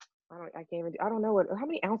don't know how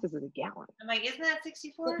many ounces is a gallon? I'm like, isn't that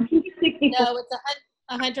 64? No, it's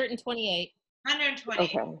 128. 120.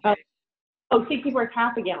 Okay. 64 is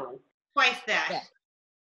half a gallon. Twice that.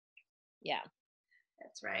 Yeah.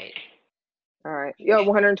 That's right. All right. Yeah,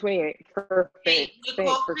 128. Perfect. Hey,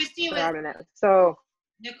 Nicole, Christy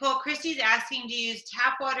Nicole, Christy's asking to use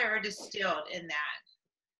tap water or distilled in that.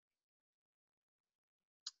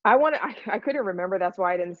 I couldn't remember, that's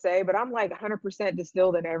why I didn't say, but I'm like 100%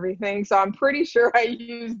 distilled in everything. So I'm pretty sure I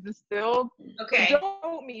use distilled. Okay. But don't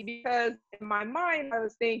quote me, because in my mind I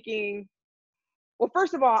was thinking, well,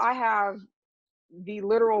 first of all, I have the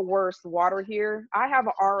literal worst water here. I have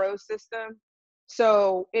an RO system.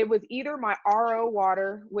 So it was either my RO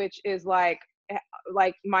water, which is like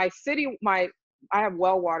my city, I have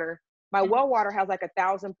well water. My well water has like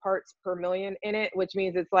 1,000 parts per million in it, which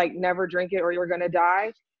means it's like never drink it or you're going to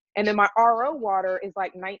die. And then my RO water is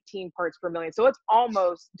like 19 parts per million. So it's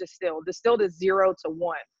almost distilled. Distilled is 0 to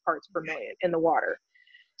 1 parts per million in the water.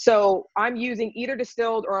 So I'm using either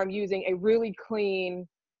distilled or I'm using a really clean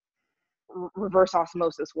reverse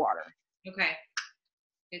osmosis water. Okay.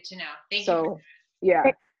 Good to know. Thank you. So, yeah.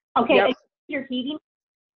 Okay. Yep. You're heating?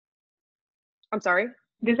 I'm sorry?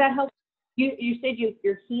 Does that help? You said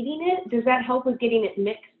you're heating it. Does that help with getting it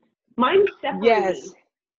mixed? Mine's separating. Yes.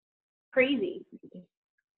 Crazy.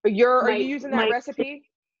 But are you using that recipe?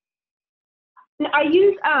 I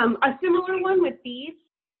use a similar one with these.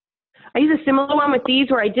 I use a similar one with these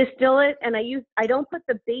where I distill it, and I don't put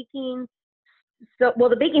the baking.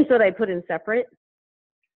 The baking soda I put in separate.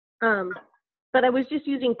 But I was just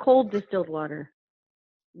using cold distilled water.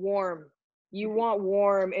 Warm. You want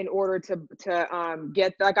warm in order to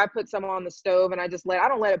get, like, I put some on the stove and I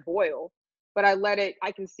don't let it boil, but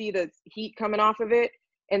I can see the heat coming off of it.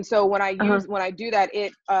 And so when I do that,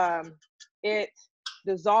 it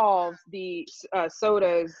dissolves the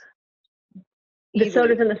sodas. The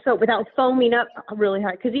sodas in the soap without foaming up really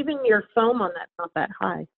high. Because even your foam on that's not that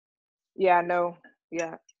high. Yeah, no.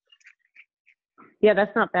 Yeah. Yeah,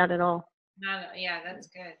 that's not bad at all. Yeah, that's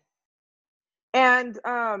good. And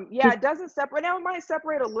it doesn't separate. Now it might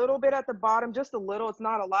separate a little bit at the bottom, just a little. It's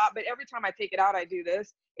not a lot, but every time I take it out, I do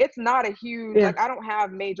this. It's not a huge, like, I don't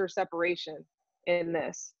have major separation in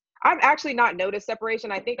this. I've actually not noticed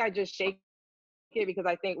separation. I think I just shake it because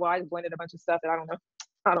I think, well, I just blended a bunch of stuff that I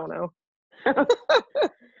don't know.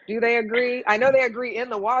 Do they agree? I know they agree in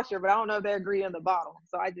the washer, but I don't know if they agree in the bottle.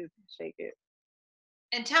 So I just shake it.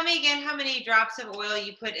 And tell me again how many drops of oil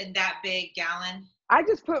you put in that big gallon? I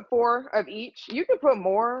just put 4 of each. You can put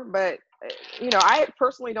more, but I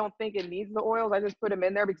personally don't think it needs the oils. I just put them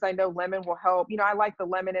in there because I know lemon will help. I like the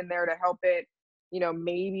lemon in there to help it.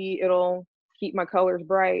 Maybe it'll keep my colors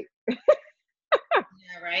bright. Yeah,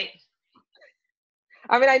 right.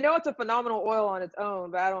 I mean, I know it's a phenomenal oil on its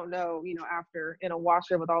own, but I don't know, after in a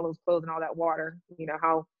washer with all those clothes and all that water,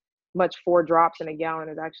 how much 4 drops in a gallon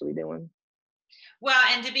is actually doing. Well,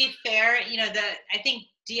 and to be fair, I think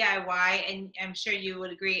DIY, and I'm sure you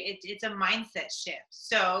would agree, it's a mindset shift.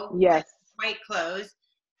 So yes, white clothes,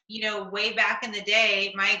 way back in the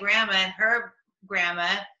day, my grandma and her grandma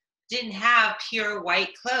didn't have pure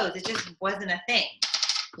white clothes. It just wasn't a thing.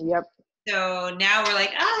 Yep. So now we're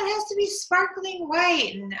like, oh, it has to be sparkling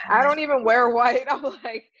white. And I don't even wear white. I'm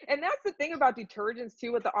like, and that's the thing about detergents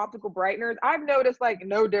too with the optical brighteners. I've noticed like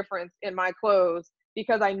no difference in my clothes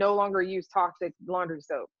because I no longer use toxic laundry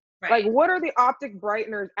soap. right. Like, what are the optic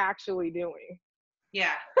brighteners actually doing?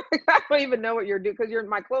 Yeah. I don't even know what you're doing because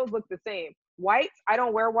my clothes look the same. Whites, I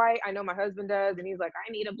don't wear white. I know my husband does, and he's like,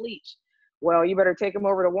 I need a bleach. Well, you better take him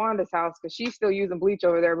over to Wanda's house because she's still using bleach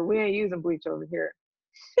over there, but we ain't using bleach over here.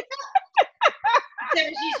 So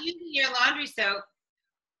she's using your laundry soap.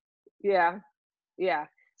 Yeah.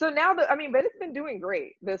 So now but it's been doing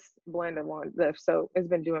great. This blend of the soap has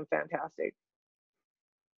been doing fantastic.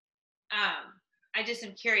 I just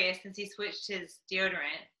am curious since he switched his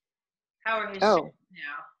deodorant. How are his Oh. shirts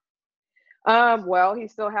now? Well, he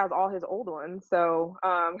still has all his old ones, so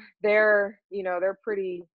they're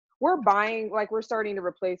pretty. We're starting to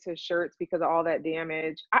replace his shirts because of all that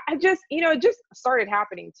damage. I just it just started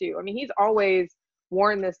happening too. I mean, he's always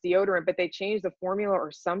worn this deodorant, but they changed the formula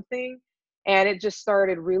or something, and it just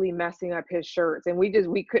started really messing up his shirts, and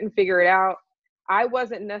we couldn't figure it out. I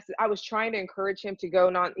was trying to encourage him to go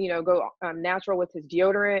natural with his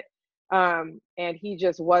deodorant. And he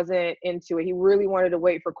just wasn't into it. He really wanted to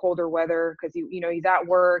wait for colder weather because he's at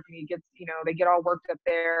work and he gets, they get all worked up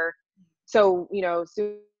there. So, as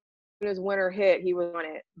soon as winter hit, he was on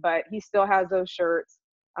it, but he still has those shirts.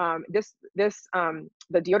 The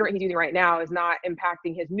deodorant he's using right now is not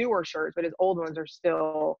impacting his newer shirts, but his old ones are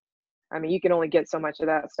still, you can only get so much of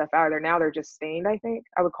that stuff out of there. Now they're just stained, I think.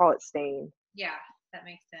 I would call it stained. Yeah, that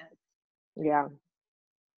makes sense. Yeah.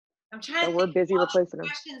 I'm trying to we're think busy of all replacing the them.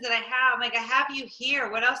 questions that I have. I'm like, I have you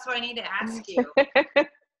here. What else do I need to ask you?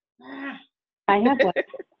 I have one.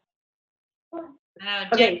 Jen,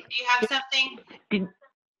 Okay. do you have something?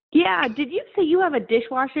 Did you say you have a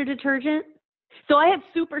dishwasher detergent? So I have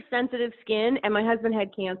super sensitive skin, and my husband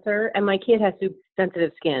had cancer, and my kid has super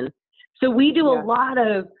sensitive skin. So we do a lot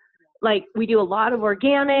of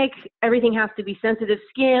organic. Everything has to be sensitive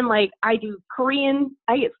skin. Like I do Korean.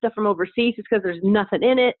 I get stuff from overseas just because there's nothing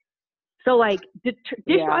in it. So like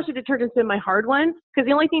dishwasher detergent's been my hard one because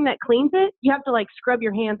the only thing that cleans it, you have to like scrub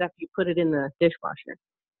your hands after you put it in the dishwasher.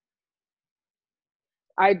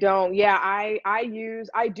 I don't. Yeah, I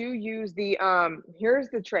do use the here's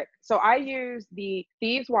the trick. So I use the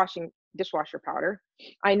Thieves dishwasher powder.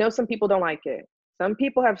 I know some people don't like it. Some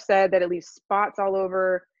people have said that it leaves spots all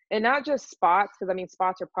over, and not just spots, because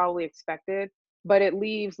spots are probably expected, but it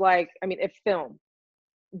leaves it film.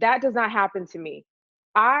 That does not happen to me.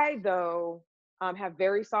 I though have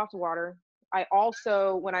very soft water. I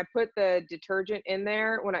also, when I put the detergent in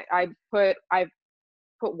there, when I put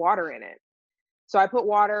water in it. So I put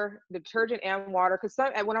water, detergent and water, because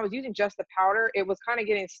when I was using just the powder, it was kind of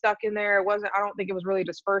getting stuck in there. I don't think it was really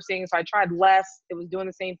dispersing. So I tried less. It was doing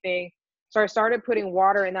the same thing. So I started putting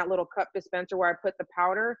water in that little cup dispenser where I put the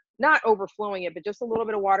powder, not overflowing it, but just a little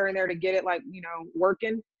bit of water in there to get it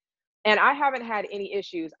working. And I haven't had any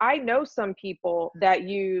issues. I know some people that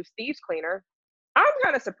use Thieves Cleaner. I'm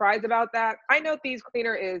kind of surprised about that. I know Thieves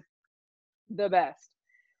Cleaner is the best.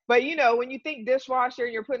 But when you think dishwasher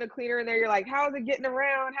and you're putting a cleaner in there, you're like, how is it getting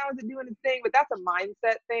around? How is it doing its thing? But that's a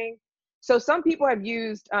mindset thing. So some people have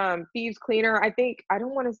used Thieves Cleaner. I think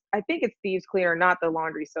it's Thieves Cleaner, not the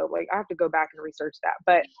laundry soap. Like I have to go back and research that.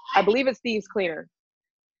 But I believe it's Thieves Cleaner.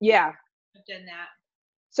 Yeah. I've done that.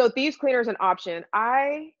 So Thieves Cleaner is an option.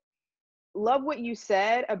 I love what you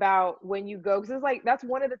said about when you go, because it's that's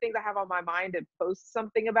one of the things I have on my mind to post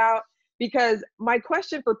something about, because my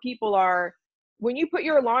question for people are, when you put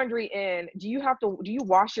your laundry in, do you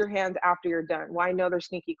wash your hands after you're done? Well, I know they're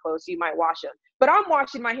sneaky close, so you might wash them, but I'm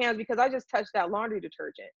washing my hands because I just touched that laundry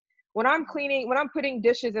detergent. When I'm putting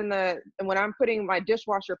dishes and when I'm putting my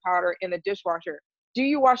dishwasher powder in the dishwasher, do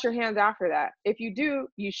you wash your hands after that? If you do,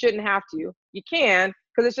 you shouldn't have to. You can,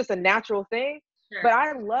 because it's just a natural thing. Sure. But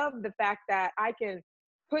I love the fact that I can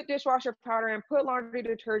put dishwasher powder in, put laundry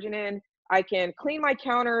detergent in. I can clean my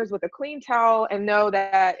counters with a clean towel and know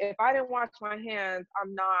that if I didn't wash my hands,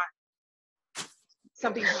 I'm not,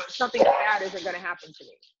 something bad isn't going to happen to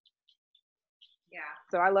me. Yeah.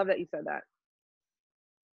 So I love that you said that.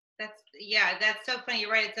 That's so funny.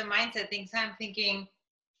 You're right. It's a mindset thing. So I'm thinking,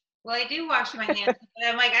 well, I do wash my hands, but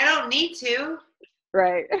I'm like, I don't need to.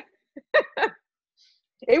 Right.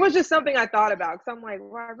 It was just something I thought about, because I'm like,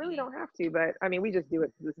 well, I really don't have to, but we just do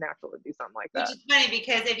it because it's natural to do something like that. Which is funny,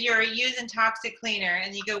 because if you're using toxic cleaner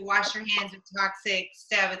and you go wash your hands with toxic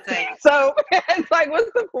stuff, it's like, so it's like,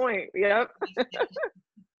 what's the point? Yep.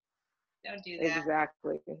 Don't do that.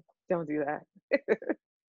 Exactly. Don't do that. Does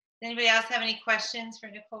anybody else have any questions for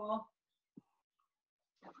Nicole?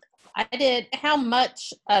 I did. How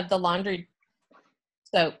much of the laundry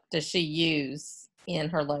soap does she use in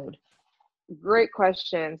her load? Great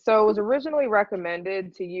question. So it was originally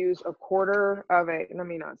recommended to use a quarter of a, let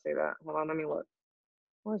me not say that. Hold on, let me look.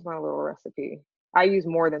 Where's my little recipe? I use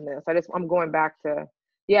more than this. I'm going back to,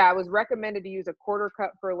 yeah, it was recommended to use a quarter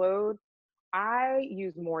cup per load. I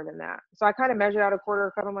use more than that. So I kind of measured out a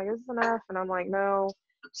quarter cup. I'm like, is this enough? And I'm like, no.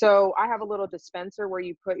 So I have a little dispenser where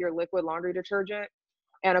you put your liquid laundry detergent,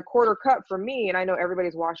 and a quarter cup for me, and I know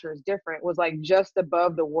everybody's washer is different, was like just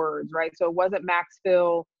above the words, right? So it wasn't max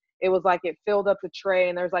fill. It was like it filled up the tray,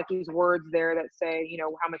 and there's like these words there that say, you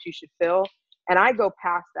know, how much you should fill. And I go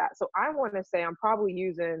past that. So I want to say I'm probably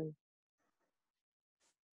using,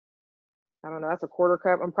 I don't know, that's a quarter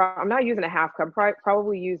cup. I'm not using a half cup.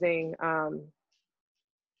 Probably using,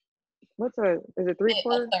 is it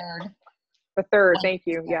 3/4? A third. A third, thank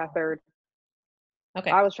you. Yeah, a third.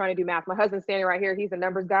 Okay. I was trying to do math. My husband's standing right here. He's a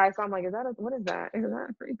numbers guy. So I'm like, what is that? Is that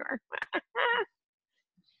a 3/4?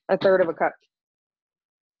 A third of a cup.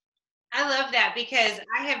 I love that because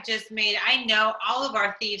I know all of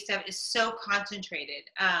our Thieves stuff is so concentrated.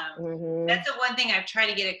 That's the one thing I've tried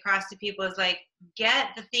to get across to people is like, get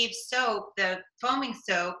the Thieves soap, the foaming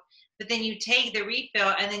soap, but then you take the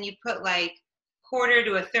refill and then you put like quarter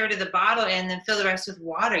to a third of the bottle in and then fill the rest with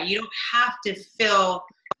water. You don't have to fill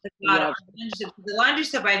the bottle. Yep. The laundry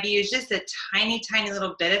soap I've used just a tiny, tiny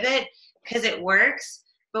little bit of it because it works.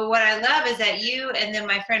 But what I love is that you and then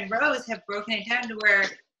my friend Rose have broken it down to where,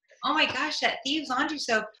 oh my gosh, that Thieves laundry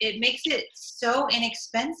soap, it makes it so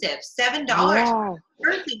inexpensive. $7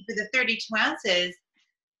 per thing for the 32 ounces.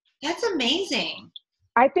 That's amazing.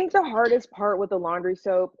 I think the hardest part with the laundry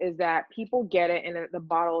soap is that people get it and the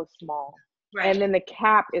bottle is small. Right. And then the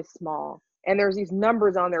cap is small. And there's these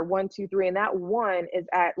numbers on there, 1, 2, 3. And that one is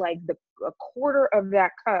at like a quarter of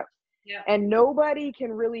that cup. Yeah. And nobody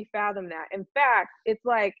can really fathom that. In fact, it's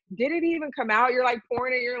like, did it even come out? You're like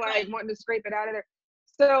pouring it, you're like wanting to scrape it out of there.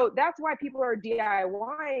 So that's why people are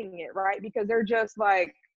DIYing it, right? Because they're just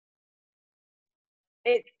like,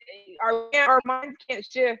 our minds can't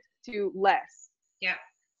shift to less. Yeah.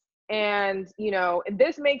 And, you know,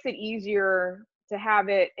 this makes it easier to have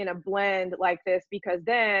it in a blend like this because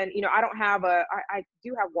then, you know, I don't have I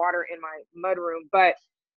do have water in my mudroom, but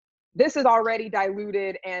this is already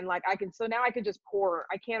diluted and like so now I can just pour.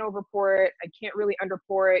 I can't over pour it. I can't really under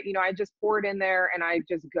pour it. You know, I just pour it in there and I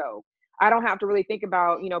just go. I don't have to really think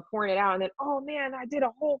about, you know, pouring it out and then, oh man, I did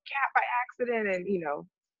a whole cap by accident and, you know,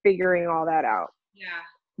 figuring all that out. Yeah.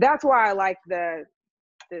 That's why I like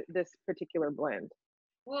this particular blend.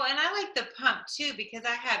 Well, and I like the pump too, because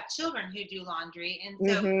I have children who do laundry and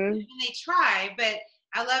so they try, but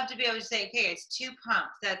I love to be able to say, okay, it's 2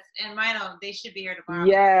 pumps. And mine, they should be here tomorrow.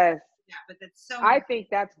 Yes. Yeah, but that's so I think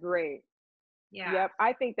that's great. Yeah. Yep.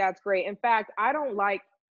 I think that's great. In fact, I don't like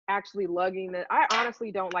actually lugging this. I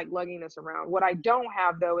honestly don't like lugging this around. What I don't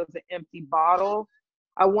have though is an empty bottle.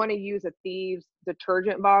 I want to use a Thieves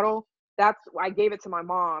detergent bottle. I gave it to my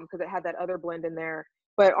mom because it had that other blend in there.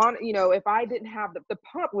 But you know, if I didn't have the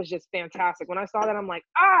pump was just fantastic. When I saw that, I'm like,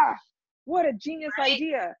 what a genius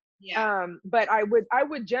idea. Yeah. But I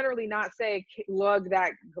would generally not say lug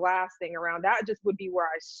that glass thing around. That just would be where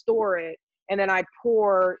I store it. And then I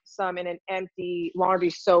pour some in an empty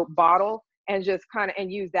laundry soap bottle and just kind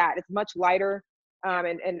of use that. It's much lighter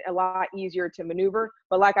and a lot easier to maneuver.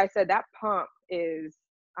 But like I said, that pump is,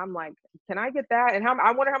 I'm like, can I get that? And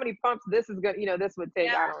I wonder how many pumps this is good, you know, this would take.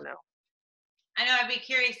 Yeah. I don't know. I know, I'd be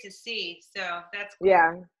curious to see. So that's cool.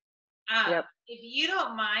 Yeah. Yep. If you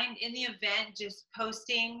don't mind, in the event, just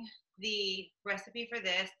posting the recipe for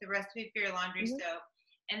this, the recipe for your laundry soap.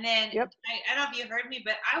 And then I don't know if you heard me,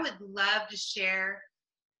 but I would love to share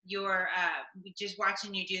your just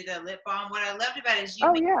watching you do the lip balm. What I loved about it is you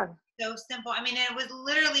made it so simple. I mean, it was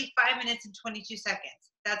literally 5 minutes and 22 seconds.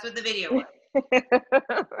 That's what the video was.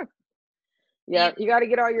 Yeah, you got to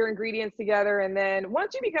get all your ingredients together, and then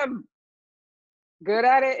once you become good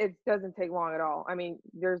at it, it doesn't take long at all. I mean,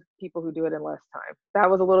 there's people who do it in less time. That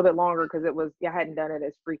was a little bit longer because I hadn't done it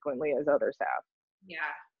as frequently as others have.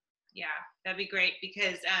 Yeah, that'd be great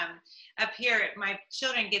because up here my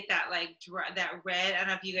children get that like that red. I don't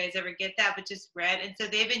know if you guys ever get that, but just red. And so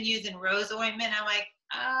they've been using rose ointment. I'm like,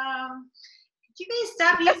 could you guys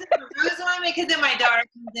stop using the rose ointment? Because then my daughter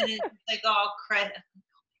comes in and it's like all credit.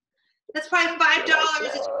 That's probably $5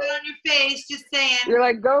 that you put on your face. Just saying. You're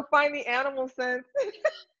like, go find the animal scent.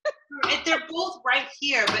 They're both right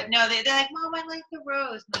here, but no, they're like, Mom, I like the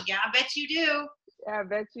rose. I'm like, yeah, I bet you do. Yeah, I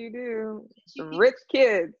bet you do. Some rich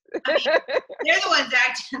kids. I mean, they're the ones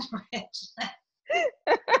acting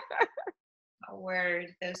rich. Oh,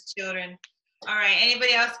 word, those children. All right.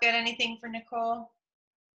 Anybody else got anything for Nicole?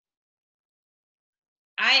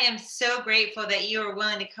 I am so grateful that you are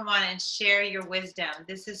willing to come on and share your wisdom.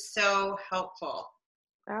 This is so helpful.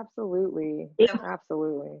 Absolutely. So,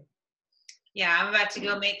 Absolutely. yeah, I'm about to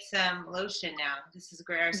go make some lotion now. This is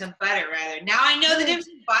great. Or some butter, rather. Now I know the difference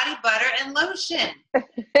between body butter and lotion.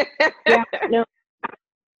 Yeah, no,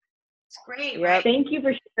 It's great, Yep. right? thank you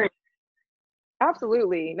for sharing.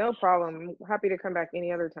 Absolutely. No problem. Happy to come back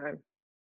any other time.